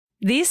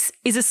This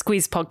is a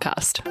Squiz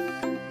podcast.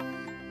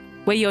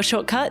 We're your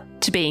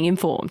shortcut to being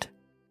informed.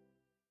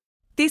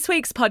 This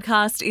week's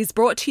podcast is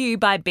brought to you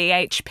by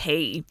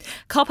BHP.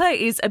 Copper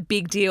is a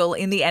big deal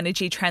in the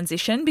energy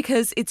transition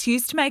because it's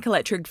used to make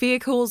electric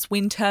vehicles,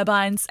 wind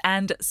turbines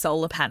and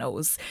solar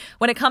panels.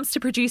 When it comes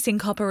to producing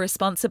copper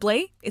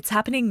responsibly, it's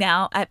happening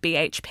now at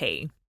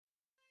BHP.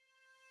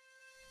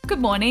 Good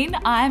morning,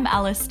 I'm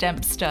Alice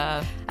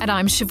Dempster. And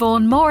I'm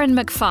Siobhan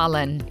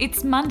Moran-McFarlane.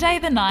 It's Monday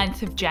the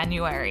 9th of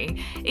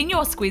January. In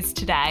your Squiz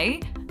today,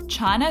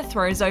 China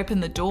throws open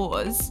the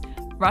doors,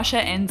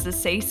 Russia ends a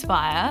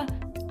ceasefire,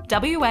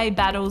 WA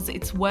battles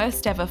its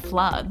worst ever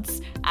floods,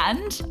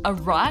 and a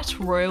right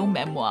royal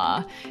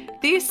memoir.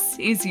 This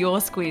is your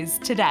Squiz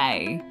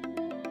today.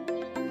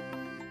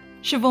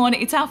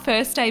 Siobhan, it's our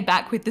first day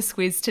back with the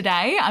Squiz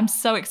today. I'm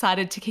so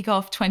excited to kick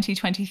off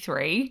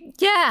 2023.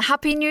 Yeah,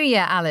 Happy New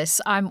Year, Alice.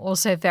 I'm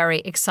also very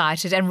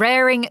excited and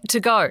raring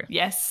to go.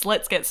 Yes,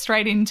 let's get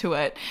straight into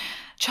it.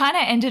 China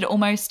ended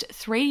almost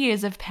 3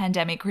 years of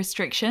pandemic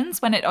restrictions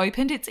when it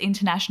opened its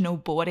international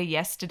border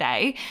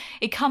yesterday.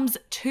 It comes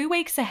 2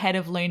 weeks ahead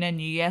of Lunar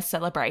New Year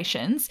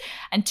celebrations,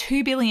 and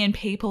 2 billion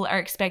people are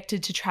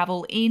expected to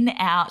travel in,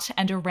 out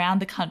and around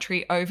the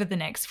country over the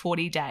next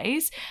 40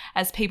 days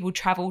as people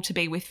travel to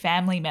be with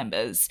family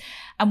members.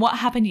 And what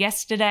happened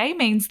yesterday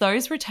means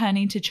those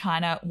returning to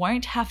China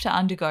won't have to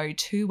undergo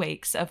 2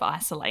 weeks of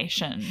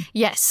isolation.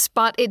 Yes,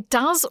 but it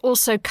does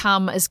also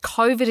come as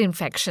COVID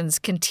infections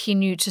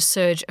continue to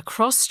surge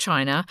across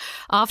China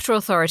after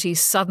authorities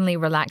suddenly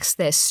relaxed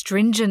their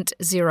stringent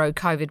zero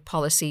COVID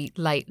policy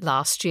late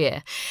last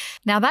year.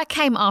 Now, that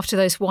came after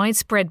those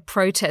widespread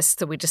protests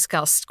that we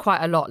discussed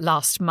quite a lot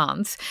last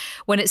month,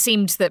 when it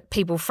seemed that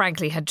people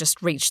frankly had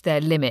just reached their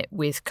limit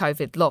with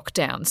COVID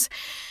lockdowns.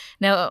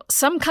 Now,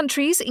 some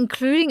countries,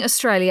 including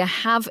Australia,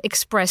 have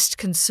expressed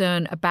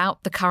concern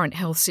about the current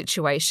health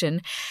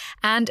situation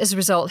and, as a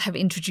result, have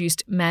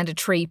introduced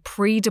mandatory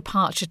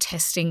pre-departure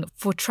testing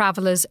for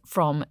travellers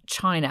from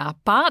China.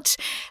 But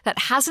that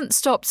hasn't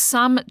stopped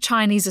some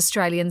Chinese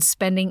Australians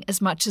spending as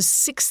much as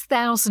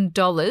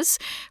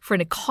 $6,000 for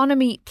an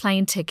economy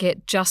plane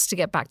ticket just to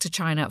get back to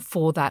China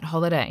for that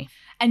holiday.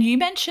 And you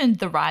mentioned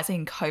the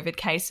rising COVID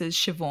cases,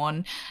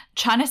 Siobhan.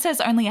 China says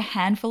only a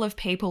handful of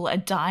people are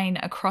dying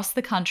across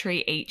the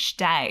country each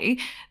day.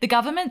 The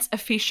government's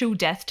official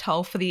death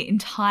toll for the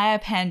entire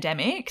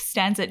pandemic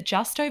stands at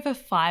just over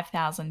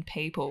 5,000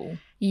 people.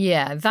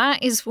 Yeah,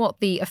 that is what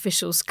the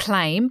officials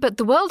claim, but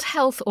the World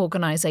Health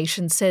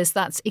Organization says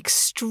that's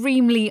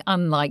extremely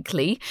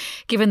unlikely,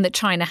 given that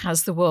China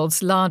has the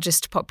world's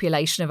largest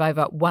population of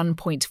over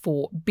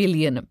 1.4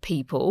 billion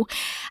people.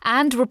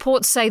 And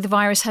reports say the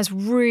virus has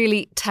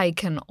really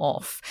taken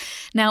off.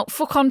 Now,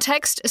 for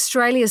context,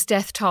 Australia's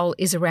death toll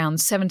is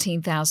around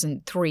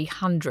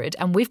 17,300,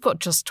 and we've got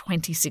just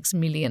 26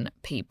 million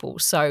people.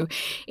 So,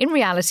 in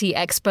reality,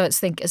 experts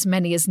think as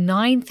many as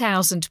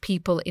 9,000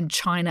 people in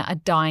China are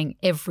dying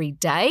every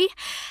day,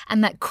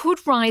 and that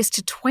could rise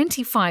to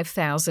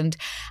 25,000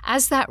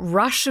 as that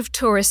rush of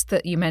tourists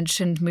that you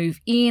mentioned move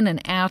in and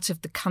out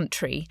of the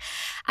country.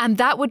 And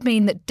that would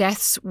mean that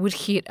deaths would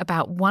hit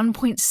about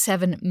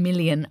 1.7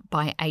 million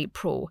by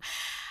April.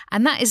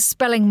 And that is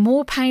spelling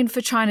more pain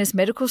for China's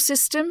medical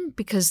system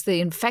because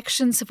the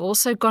infections have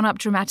also gone up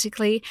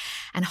dramatically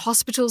and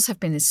hospitals have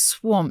been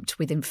swamped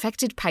with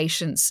infected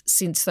patients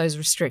since those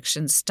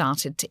restrictions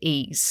started to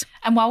ease.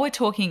 And while we're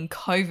talking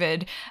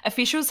COVID,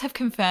 officials have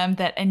confirmed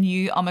that a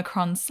new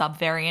Omicron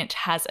subvariant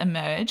has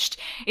emerged.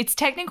 Its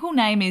technical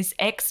name is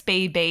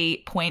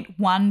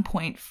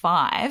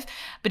XBB.1.5,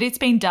 but it's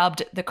been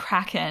dubbed the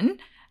Kraken.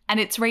 And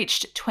it's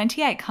reached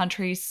 28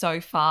 countries so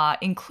far,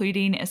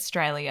 including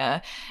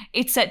Australia.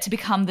 It's set to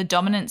become the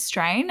dominant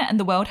strain, and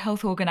the World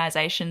Health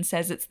Organization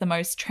says it's the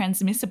most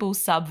transmissible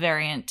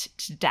subvariant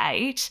to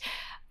date.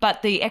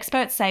 But the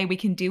experts say we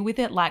can deal with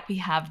it like we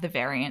have the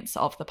variants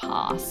of the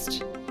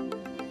past.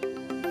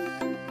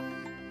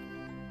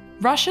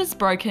 Russia's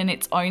broken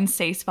its own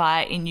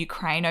ceasefire in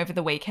Ukraine over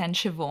the weekend,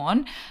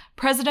 Siobhan.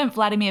 President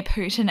Vladimir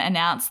Putin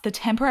announced the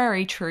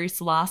temporary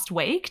truce last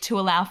week to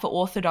allow for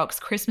Orthodox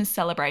Christmas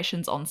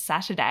celebrations on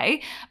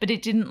Saturday, but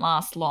it didn't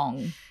last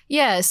long.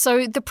 Yeah,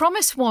 so the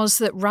promise was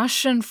that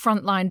Russian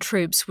frontline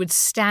troops would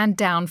stand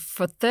down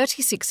for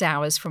 36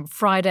 hours from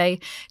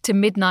Friday to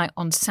midnight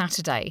on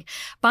Saturday.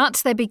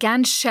 But they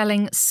began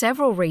shelling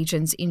several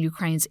regions in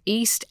Ukraine's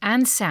east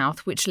and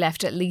south, which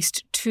left at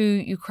least 2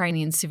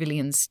 Ukrainian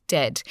civilians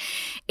dead.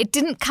 It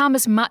didn't come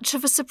as much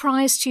of a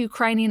surprise to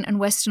Ukrainian and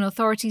Western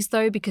authorities,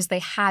 though, because they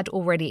had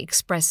already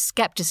expressed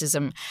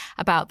skepticism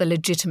about the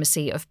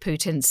legitimacy of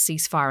Putin's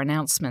ceasefire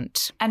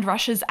announcement. And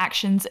Russia's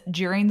actions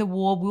during the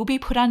war will be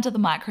put under the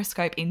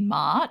microscope in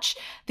March.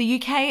 The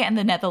UK and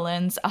the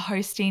Netherlands are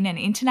hosting an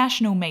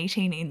international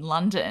meeting in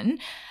London.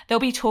 They'll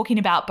be talking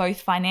about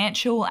both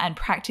financial and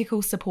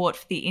practical support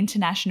for the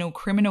International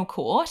Criminal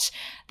Court.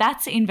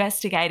 That's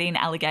investigating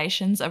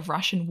allegations of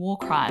Russian war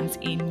crimes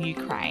in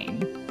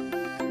Ukraine.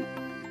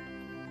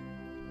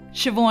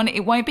 Siobhan,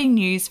 it won't be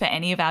news for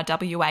any of our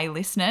WA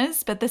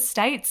listeners, but the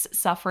state's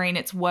suffering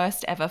its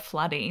worst ever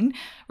flooding.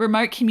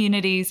 Remote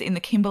communities in the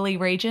Kimberley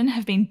region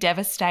have been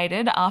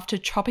devastated after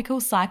Tropical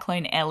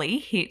Cyclone Ellie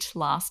hit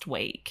last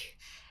week.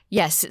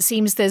 Yes, it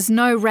seems there's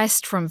no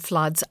rest from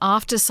floods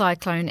after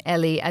Cyclone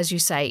Ellie, as you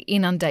say,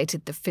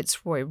 inundated the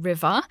Fitzroy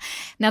River.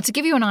 Now, to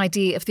give you an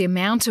idea of the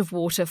amount of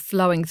water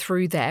flowing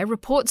through there,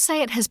 reports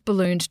say it has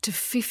ballooned to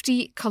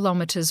 50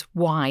 kilometres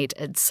wide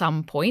at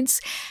some points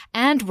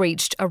and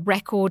reached a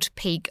record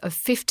peak of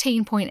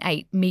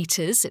 15.8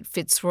 metres at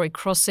Fitzroy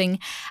Crossing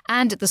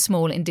and at the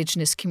small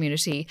Indigenous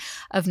community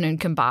of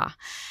Noonkanbah.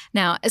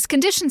 Now, as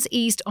conditions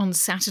eased on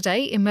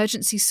Saturday,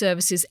 emergency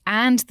services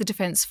and the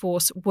Defence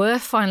Force were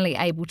finally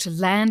able to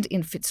land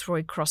in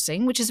Fitzroy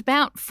Crossing, which is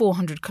about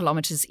 400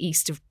 kilometres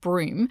east of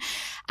Broome,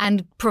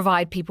 and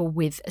provide people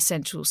with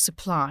essential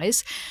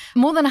supplies.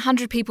 More than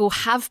 100 people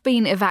have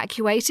been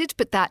evacuated,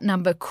 but that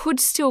number could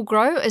still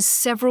grow as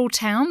several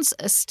towns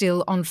are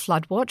still on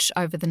flood watch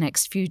over the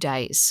next few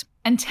days.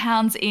 And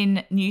towns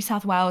in New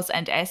South Wales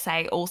and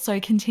SA also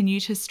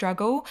continue to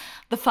struggle.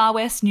 The far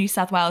west New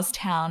South Wales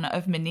town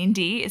of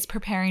Menindee is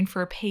preparing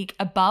for a peak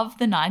above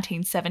the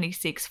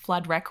 1976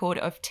 flood record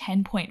of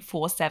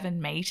 10.47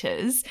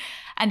 metres.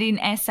 And in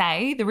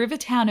SA, the river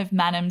town of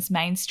Mannum's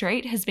Main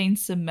Street has been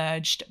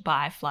submerged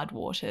by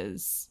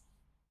floodwaters.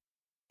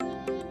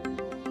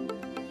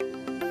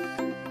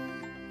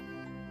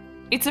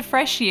 It's a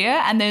fresh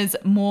year and there's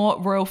more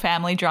royal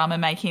family drama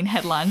making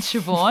headlines,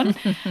 Siobhan.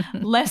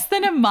 Less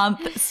than a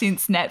month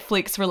since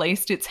Netflix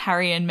released its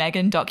Harry and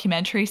Meghan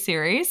documentary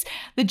series,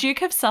 the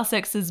Duke of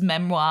Sussex's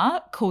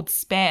memoir, called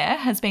Spare,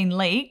 has been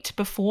leaked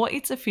before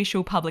its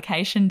official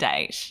publication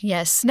date.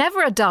 Yes,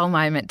 never a dull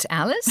moment,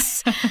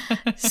 Alice.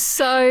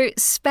 So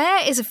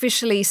Spare is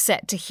officially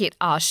set to hit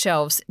our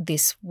shelves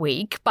this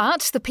week,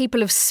 but the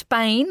people of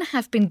Spain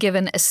have been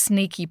given a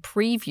sneaky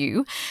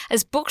preview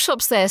as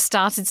bookshops there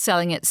started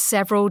selling it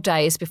several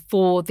days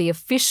before the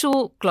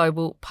official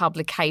global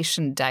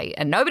publication date.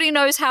 And nobody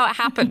knows how it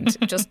happened.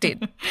 It just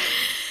did.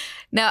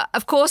 Now,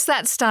 of course,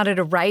 that started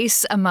a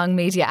race among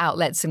media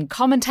outlets and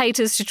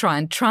commentators to try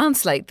and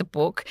translate the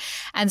book.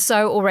 And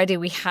so already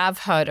we have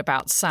heard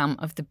about some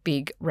of the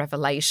big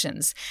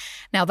revelations.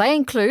 Now, they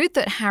include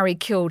that Harry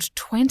killed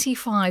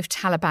 25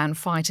 Taliban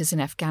fighters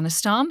in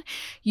Afghanistan,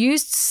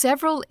 used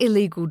several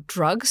illegal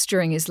drugs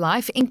during his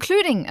life,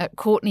 including at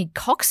Courtney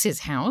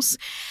Cox's house,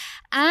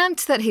 and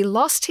that he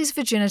lost his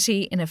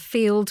virginity in a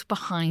field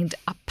behind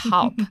a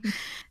pub.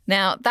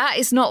 Now, that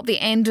is not the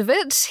end of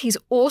it. He's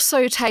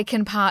also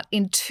taken part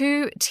in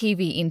 2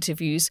 TV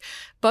interviews,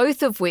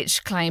 both of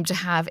which claim to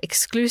have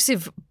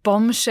exclusive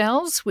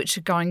bombshells, which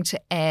are going to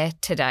air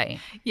today.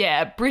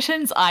 Yeah,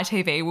 Britain's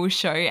ITV will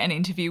show an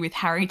interview with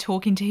Harry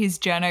talking to his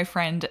journo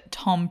friend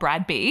Tom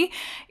Bradby.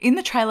 In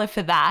the trailer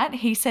for that,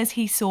 he says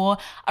he saw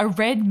a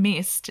red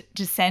mist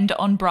descend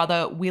on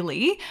brother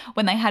Willie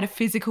when they had a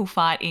physical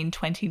fight in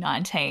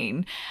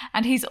 2019.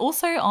 And he's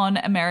also on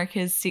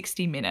America's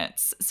 60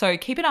 Minutes. So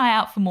keep an eye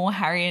out for more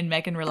Harry and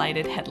Meghan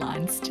related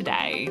headlines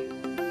today.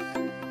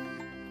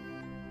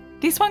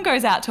 This one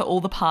goes out to all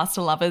the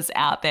pasta lovers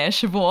out there,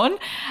 Siobhan.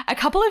 A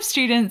couple of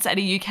students at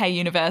a UK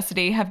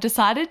university have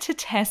decided to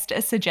test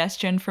a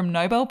suggestion from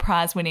Nobel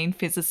Prize-winning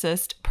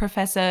physicist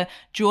Professor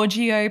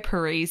Giorgio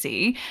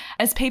Parisi.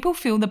 As people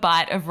feel the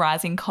bite of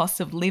rising costs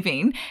of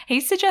living,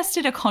 he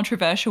suggested a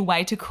controversial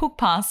way to cook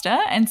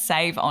pasta and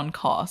save on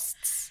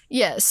costs.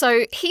 Yeah,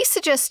 so he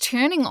suggests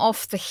turning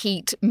off the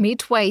heat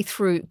midway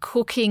through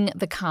cooking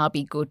the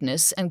carby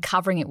goodness and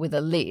covering it with a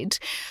lid,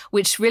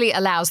 which really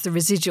allows the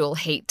residual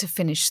heat to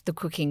finish the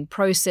cooking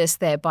process,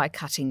 thereby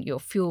cutting your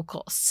fuel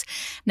costs.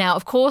 Now,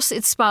 of course,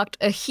 it sparked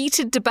a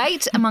heated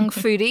debate among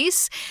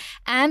foodies,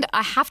 and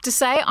I have to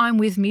say I'm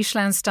with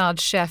Michelin-starred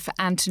chef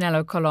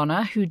Antonello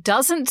Colonna, who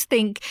doesn't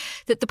think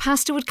that the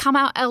pasta would come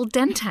out al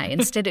dente.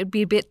 Instead, it would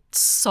be a bit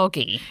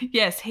soggy.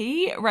 Yes,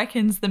 he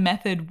reckons the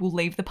method will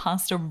leave the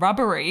pasta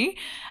rubbery,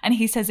 and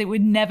he says it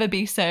would never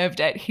be served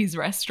at his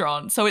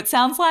restaurant. So it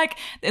sounds like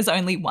there's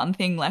only one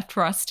thing left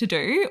for us to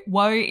do.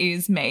 Woe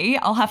is me.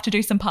 I'll have to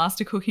do some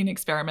pasta cooking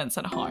experiments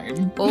at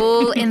home.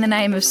 All in the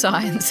name of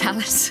science,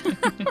 Alice.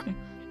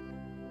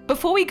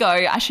 Before we go,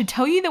 I should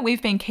tell you that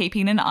we've been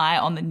keeping an eye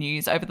on the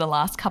news over the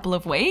last couple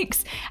of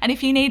weeks. And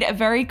if you need a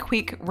very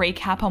quick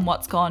recap on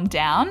what's gone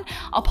down,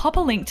 I'll pop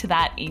a link to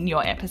that in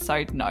your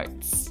episode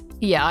notes.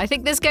 Yeah, I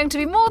think there's going to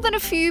be more than a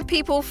few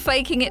people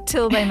faking it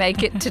till they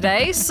make it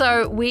today.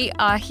 So we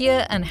are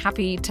here and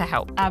happy to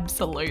help.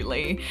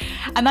 Absolutely.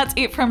 And that's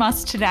it from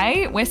us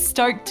today. We're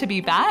stoked to be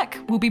back.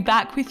 We'll be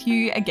back with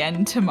you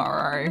again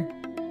tomorrow.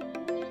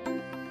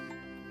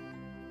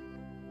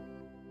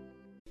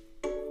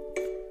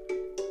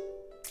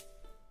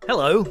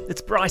 Hello,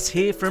 it's Bryce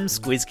here from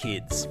Squiz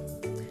Kids.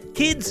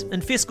 Kids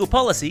and fiscal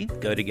policy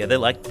go together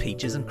like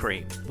peaches and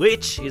cream,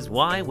 which is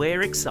why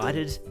we're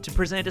excited to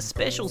present a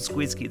special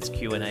Squiz Kids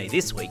Q&A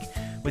this week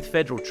with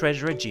Federal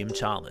Treasurer Jim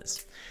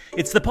Chalmers.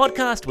 It's the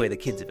podcast where the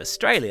kids of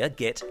Australia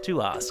get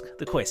to ask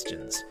the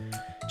questions.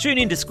 Tune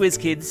in to Squiz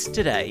Kids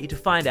today to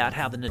find out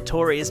how the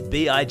notorious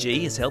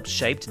BIG has helped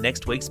shape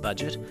next week's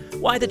budget,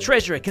 why the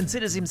Treasurer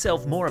considers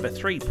himself more of a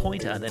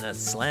three-pointer than a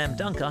slam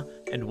dunker,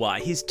 and why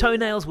his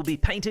toenails will be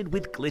painted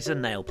with glitter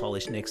nail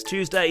polish next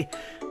Tuesday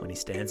when he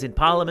stands in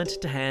Parliament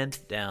to hand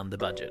down the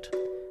budget.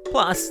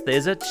 Plus,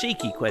 there's a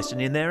cheeky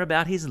question in there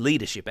about his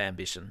leadership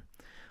ambition.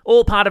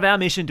 All part of our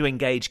mission to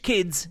engage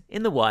kids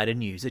in the wider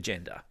news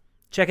agenda.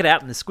 Check it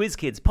out in the Squiz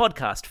Kids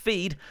podcast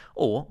feed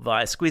or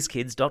via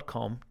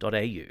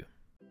squizkids.com.au.